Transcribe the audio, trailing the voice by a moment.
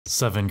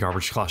7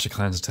 garbage Clash of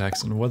Clans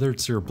attacks, and whether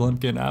it's your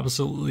Blimp getting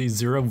absolutely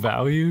zero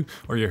value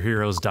or your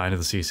heroes dying to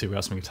the CC, we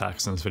got some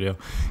attacks in this video.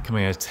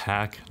 Coming at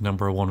attack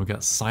number 1, we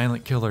got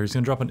Silent Killer. He's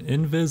gonna drop an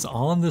Invis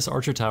on this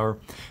Archer Tower,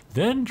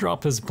 then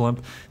drop his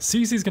Blimp.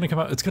 CC's gonna come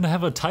out, it's gonna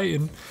have a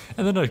Titan,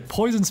 and then a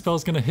Poison spell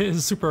is gonna hit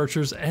his Super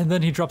Archers, and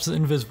then he drops his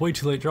Invis way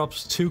too late,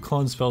 drops 2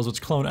 clone spells,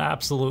 which clone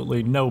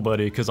absolutely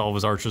nobody, because all of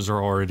his Archers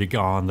are already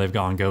gone. They've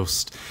gone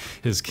Ghost.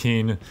 His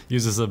Keen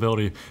uses the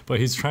ability, but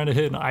he's trying to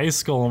hit an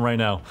Ice Golem right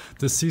now.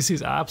 This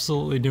CC's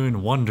absolutely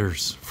doing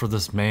wonders for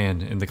this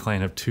man in the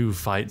clan of 2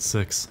 fight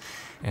 6.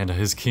 And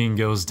his king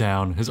goes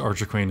down, his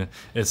Archer Queen,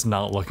 it's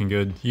not looking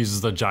good.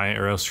 Uses the giant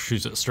arrow,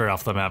 shoots it straight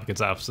off the map,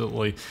 gets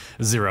absolutely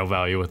zero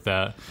value with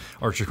that.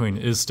 Archer Queen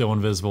is still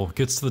invisible,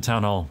 gets to the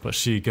town hall, but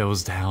she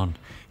goes down.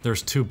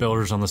 There's 2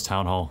 builders on this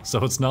town hall,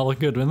 so it's not looking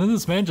good. And then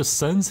this man just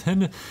sends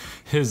in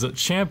his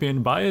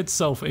champion by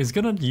itself. He's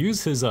gonna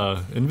use his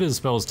Invis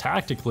spells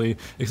tactically,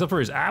 except for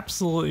he's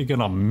absolutely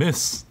gonna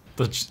miss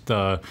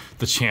the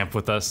champ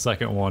with that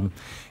second one,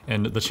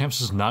 and the champ's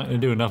just not gonna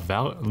do enough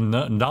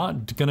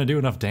not gonna do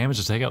enough damage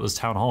to take out this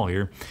town hall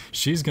here.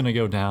 She's gonna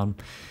go down,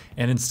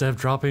 and instead of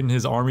dropping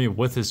his army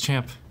with his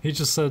champ, he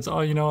just says, oh,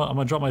 you know what, I'm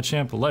gonna drop my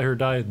champ, let her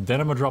die, then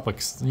I'm gonna drop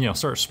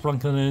start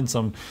sprinkling in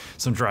some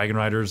dragon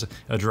riders,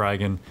 a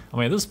dragon. I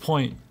mean, at this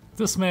point,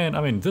 this man,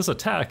 I mean, this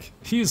attack,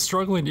 he is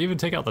struggling to even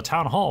take out the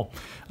town hall.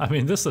 I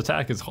mean, this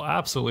attack is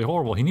absolutely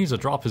horrible. He needs to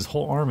drop his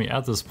whole army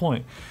at this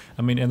point.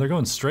 I mean, and they're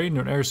going straight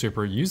into an air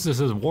sweeper, uses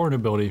his warren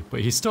ability,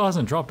 but he still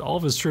hasn't dropped all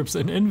of his troops,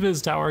 and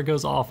Invis tower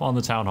goes off on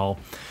the town hall.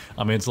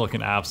 I mean, it's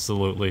looking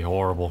absolutely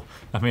horrible.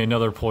 I mean,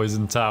 another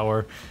poison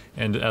tower,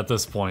 and at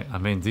this point, I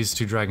mean, these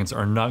 2 dragons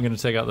are not going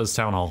to take out this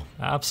town hall.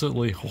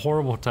 Absolutely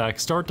horrible attack,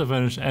 start to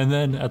finish, and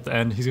then at the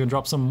end, he's going to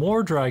drop some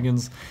more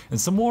dragons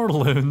and some more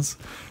loons.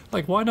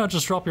 Like, why not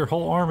just drop your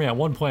whole army at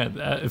one point?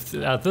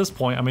 At this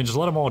point, I mean, just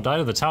let them all die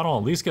to the town hall,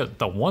 at least get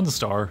the 1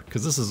 star,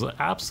 because this is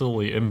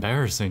absolutely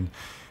embarrassing.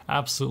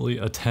 Absolutely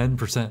a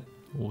 10%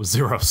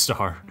 0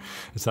 star.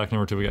 Attack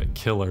number 2, we got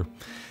Killer.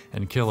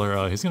 And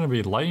Killer, he's going to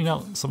be lightning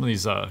out some of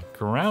these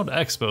ground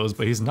expos,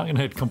 but he's not going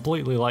to hit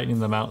completely lightning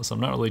them out, so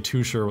I'm not really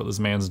too sure what this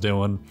man's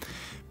doing.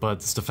 But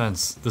this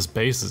defense, this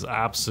base is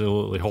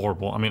absolutely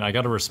horrible. I mean, I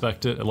gotta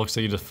respect it. It looks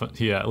like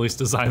he at least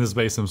designed this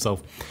base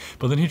himself.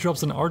 But then he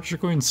drops an Archer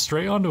Queen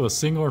straight onto a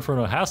single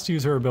Inferno, has to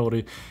use her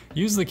ability,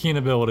 use the Keen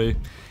ability,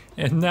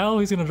 and now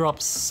he's gonna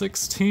drop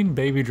 16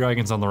 baby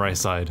dragons on the right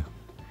side.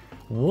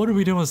 What are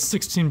we doing with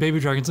 16 baby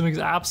dragons? It makes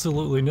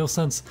absolutely no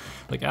sense.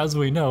 Like, as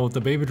we know,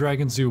 the baby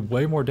dragons do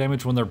way more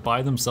damage when they're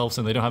by themselves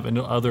and they don't have any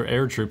other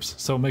air troops.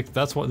 So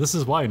this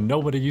is why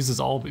nobody uses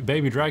all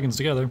baby dragons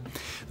together.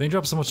 They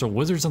drop so much of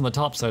wizards on the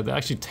top side. They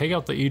actually take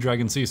out the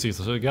E-Dragon CC,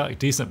 so they got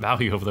decent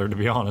value over there, to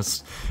be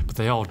honest. But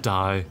they all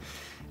die.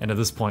 And at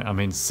this point, I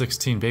mean,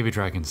 16 baby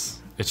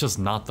dragons. It's just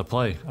not the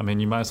play. I mean,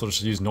 you might as well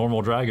just use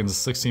normal dragons.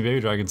 16 baby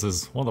dragons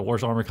is one of the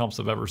worst armor comps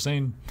I've ever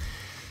seen.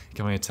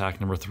 Coming attack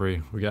number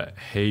 3, we got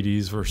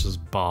Hades versus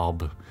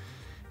Bob.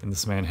 And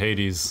this man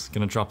Hades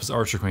gonna drop his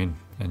Archer Queen,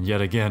 and yet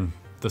again,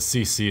 the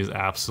CC is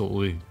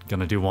absolutely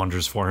gonna do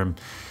wonders for him.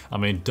 I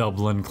mean,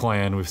 Dublin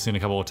clan, we've seen a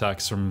couple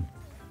attacks from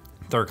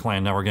their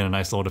clan, now we're getting a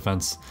nice little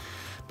defense.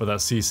 But that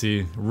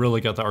CC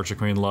really got the Archer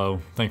Queen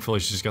low.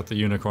 Thankfully, she's got the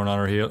Unicorn on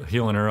her,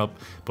 healing her up,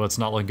 but it's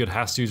not looking good.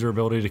 Has to use her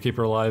ability to keep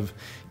her alive.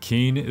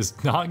 Keen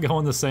is not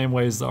going the same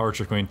way as the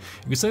Archer Queen.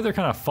 You could say they're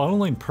kind of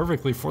funneling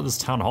perfectly for this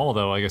town hall,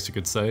 though, I guess you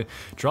could say.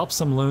 Drops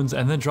some loons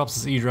and then drops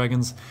his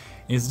E-Dragons.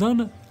 He's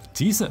done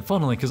decent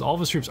funneling because all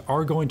of his troops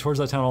are going towards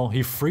that town hall.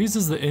 He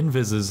freezes the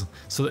Invises,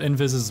 so the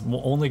Invises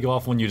will only go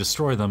off when you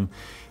destroy them.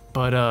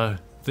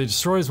 But they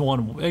destroys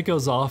one, it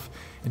goes off,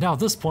 and now at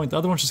this point, the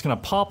other one's just gonna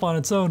pop on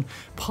its own,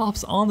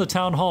 pops on the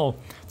town hall.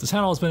 The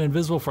town hall has been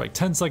invisible for like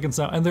 10 seconds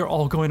now, and they're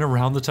all going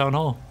around the town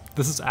hall.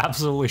 This is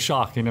absolutely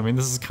shocking. I mean,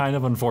 this is kind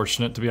of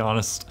unfortunate, to be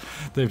honest.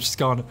 They've just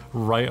gone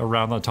right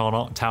around the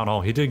town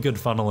hall. He did good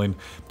funneling,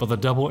 but the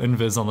double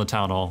invis on the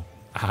town hall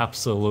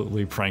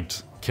absolutely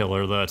pranked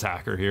Killer, the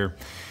attacker here.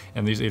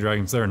 And these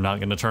E-Dragons, they're not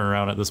going to turn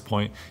around at this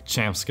point.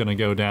 Champ's going to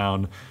go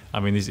down. I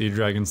mean, these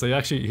E-Dragons, he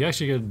actually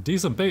got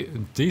a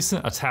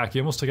decent attack. He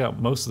almost took out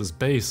most of this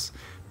base,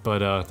 but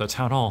the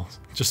town hall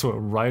just went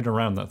right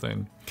around that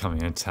thing.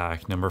 Coming in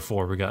attack number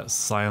 4, we got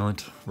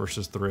Silent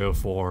versus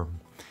 304.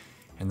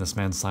 And this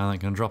man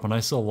Silent gonna drop a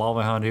nice little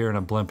Lava Hound here and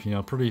a Blimp. You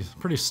know, pretty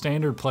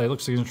standard play.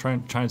 Looks like he's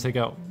trying to take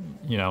out,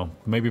 you know,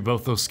 maybe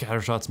both those scatter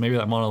shots, maybe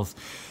that monolith.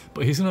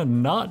 But he's gonna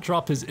not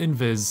drop his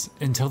Invis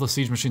until the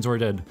siege machine's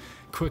already dead.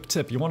 Quick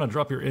tip, you wanna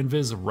drop your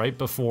Invis right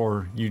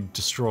before you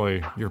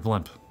destroy your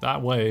Blimp.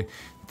 That way,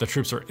 the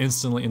troops are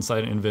instantly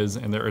inside an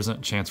Invis and there isn't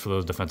a chance for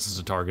those defenses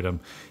to target him.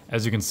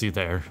 As you can see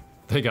there,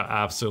 they got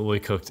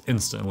absolutely cooked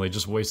instantly,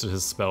 just wasted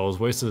his spells,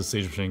 wasted his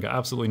siege machine, got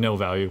absolutely no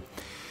value.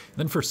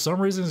 Then for some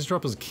reason he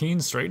drops his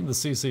Keen straight into the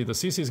CC. The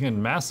CC is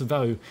getting massive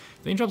value.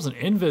 Then he drops an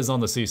Invis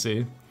on the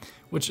CC,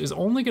 which is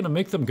only going to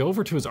make them go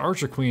over to his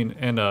Archer Queen,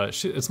 and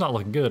it's not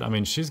looking good. I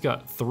mean, she's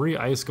got 3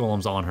 Ice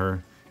Golems on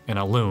her and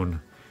a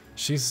Loon.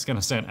 She's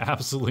gonna stand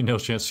absolutely no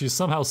chance. She's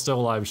somehow still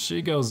alive.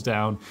 She goes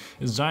down.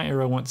 His giant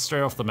arrow went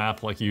straight off the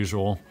map like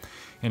usual.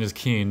 And his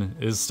Keen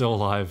is still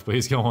alive, but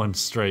he's going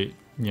straight.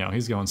 You know,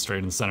 he's going straight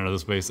in the center of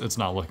this base. It's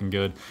not looking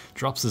good.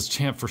 Drops his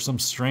champ for some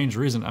strange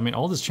reason. I mean,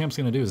 all this champ's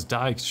gonna do is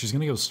die. She's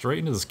gonna go straight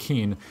into this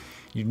Keen.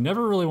 You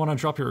never really want to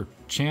drop your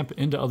champ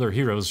into other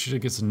heroes. She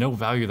gets no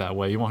value that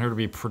way. You want her to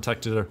be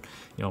protected, you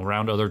know,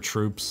 around other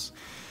troops.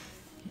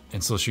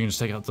 And so she can just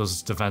take out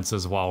those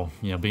defenses while,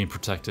 you know, being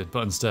protected.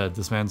 But instead,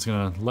 this man's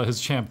gonna let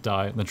his champ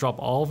die and then drop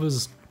all of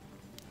his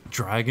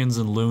dragons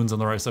and loons on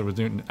the right side with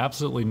doing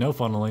absolutely no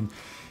funneling.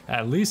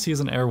 At least he's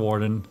an air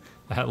warden.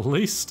 At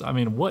least, I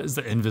mean, what is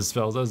the Invis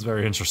spells? That's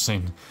very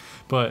interesting.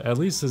 But at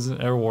least he's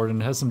an air warden,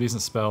 has some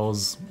decent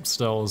spells,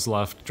 still is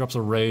left. Drops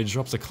a rage,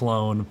 drops a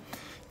clone,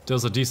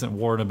 does a decent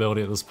warden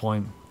ability at this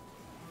point.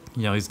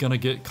 You know, he's gonna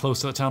get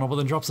close to that town hall, but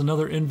then drops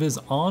another Invis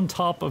on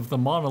top of the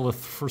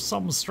monolith for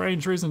some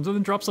strange reason, and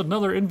then drops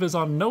another Invis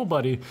on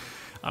nobody.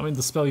 I mean,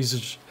 the spell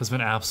usage has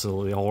been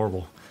absolutely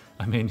horrible.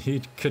 I mean,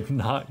 he could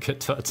not get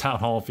to a town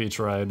hall if he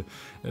tried.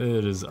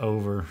 It is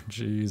over,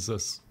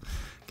 Jesus.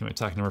 Okay,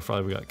 attack number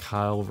 5, we got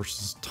Kyle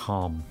versus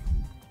Tom.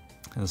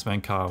 And this man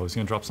Kyle, he's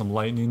gonna drop some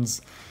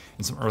lightnings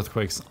and some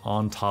earthquakes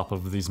on top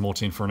of these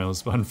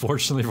multi-infernos, but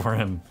unfortunately for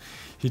him,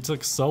 he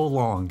took so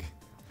long.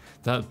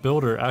 That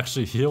builder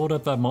actually healed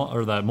up that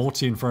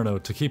multi-inferno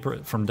to keep her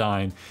from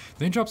dying.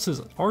 Then he drops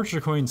his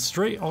archer queen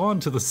straight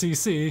onto the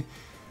CC,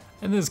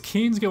 and this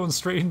Keen's going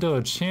straight into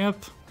a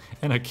champ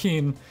and a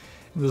Keen.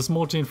 This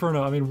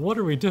multi-inferno, I mean, what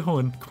are we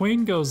doing?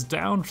 Queen goes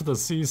down for the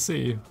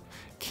CC.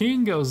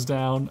 Keen goes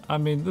down. I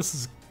mean, this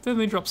is, then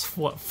he drops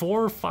what,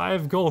 4 or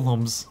 5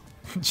 golems.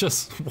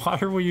 Just, why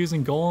are we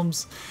using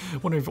golems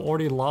when we've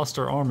already lost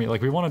our army?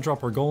 Like, we want to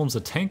drop our golems to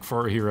tank for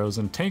our heroes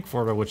and tank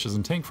for our witches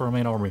and tank for our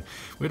main army.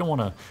 We don't want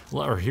to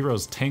let our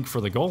heroes tank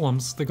for the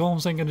golems. The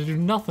golems ain't going to do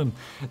nothing.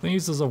 Then he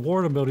uses a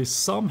ward ability,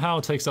 somehow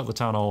takes out the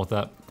town hall with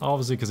that.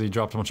 Obviously because he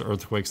dropped a bunch of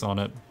earthquakes on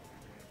it.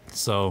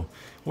 So,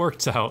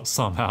 worked out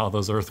somehow,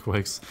 those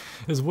earthquakes.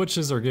 His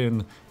witches are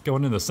going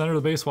in the center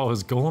of the base while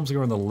his golems are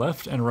going the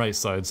left and right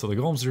side. So the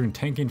golems are doing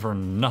tanking for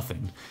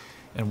nothing.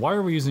 And why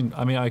are we using,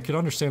 I mean, I could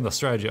understand the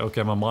strategy.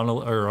 Okay, I'm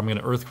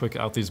gonna earthquake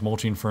out these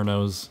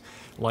multi-infernos,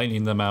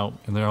 lightning them out,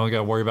 and then I only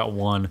gotta worry about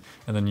one,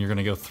 and then you're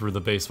gonna go through the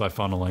base by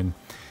funneling,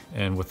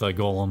 and with the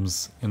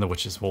golems and the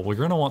witches. Well, we're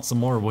gonna want some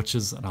more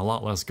witches and a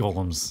lot less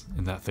golems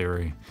in that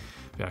theory.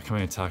 Yeah,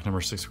 coming attack number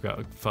 6, we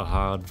got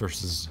Fahad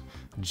versus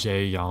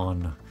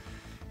Jayon.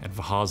 And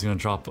Fahad's gonna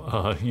drop,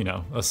 you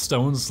know, a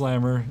stone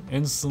slammer,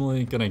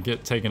 instantly gonna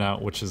get taken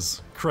out, which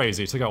is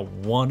crazy. Took out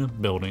one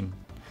building.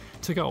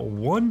 Took out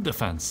one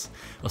defense.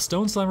 A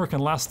stone slammer can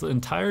last the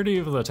entirety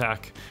of the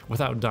attack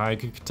without dying.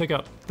 Could take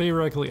out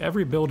theoretically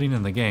every building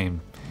in the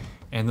game.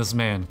 And this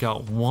man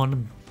got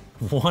one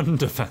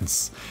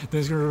defense.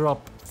 Then he's gonna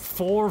drop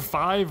 4 or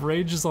 5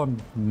 rages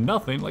on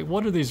nothing. Like,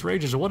 what are these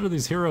rages? What are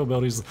these hero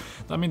abilities?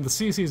 I mean, the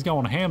CC is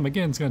going ham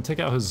again. It's gonna take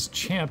out his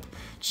champ.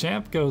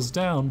 Champ goes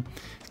down.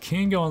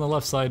 King go on the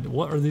left side.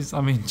 What are these?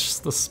 I mean,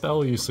 just the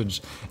spell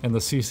usage and the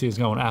CC is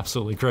going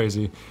absolutely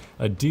crazy.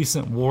 A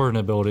decent warden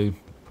ability.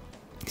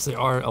 Because a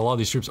lot of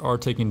these troops are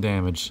taking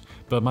damage,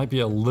 but it might be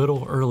a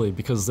little early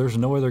because there's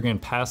no way they're getting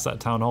past that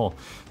town hall.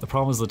 The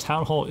problem is the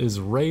town hall is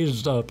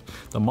raised up,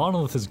 the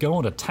monolith is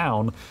going to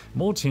town,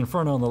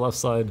 multi-inferno on the left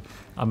side,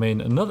 I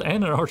mean, and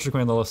an archer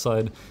queen on the left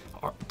side.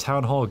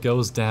 Town hall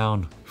goes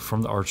down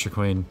from the archer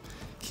queen,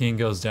 King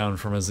goes down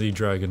from a Z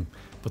dragon,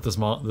 but this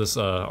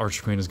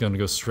archer queen is going to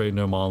go straight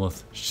into a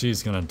monolith.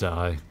 She's going to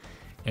die,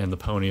 and the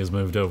pony is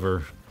moved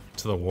over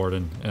to the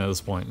warden, and at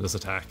this point this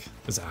attack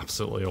is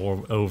absolutely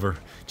over.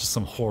 Just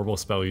some horrible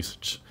spell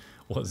usage.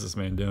 What is this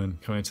man doing?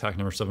 Coming attack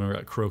number 7, we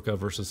got Kroka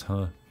versus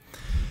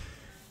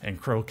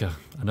and Kroka,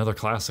 another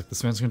classic.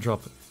 This man's gonna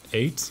drop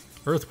 8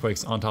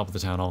 earthquakes on top of the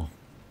town hall.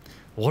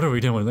 What are we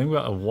doing? Then we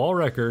got a wall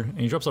wrecker, and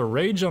he drops a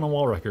rage on a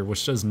wall wrecker,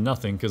 which does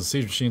nothing because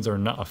siege machines are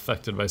not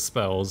affected by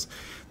spells.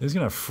 He's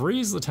gonna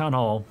freeze the town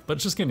hall, but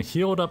it's just getting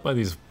healed up by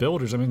these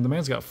builders. I mean, the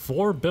man's got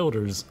 4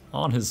 builders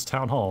on his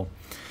town hall.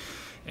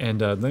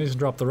 And then he's gonna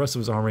drop the rest of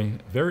his army.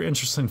 Very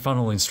interesting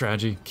funneling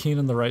strategy. Keen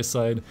on the right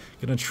side.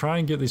 Gonna try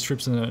and get these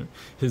troops in it.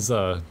 His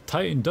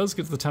Titan does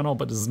get to the town hall,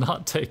 but does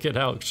not take it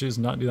out. She does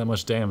not do that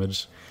much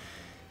damage.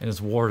 And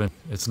his warden,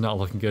 it's not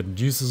looking good.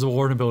 Uses a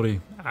warden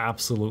ability,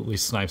 absolutely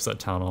snipes that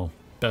town hall.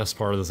 Best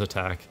part of this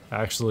attack.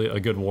 Actually a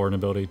good warden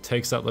ability.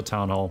 Takes out the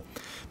town hall.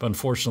 But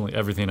unfortunately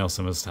everything else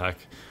in his attack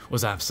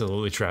was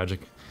absolutely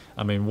tragic.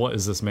 I mean, what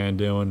is this man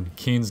doing?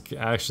 Keen's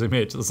actually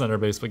made it to the center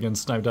base, but getting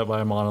sniped out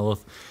by a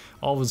monolith.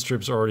 All of his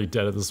troops are already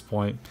dead at this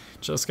point.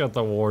 Just got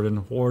the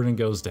warden. Warden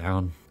goes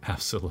down.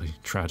 Absolutely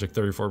tragic,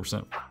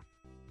 34%.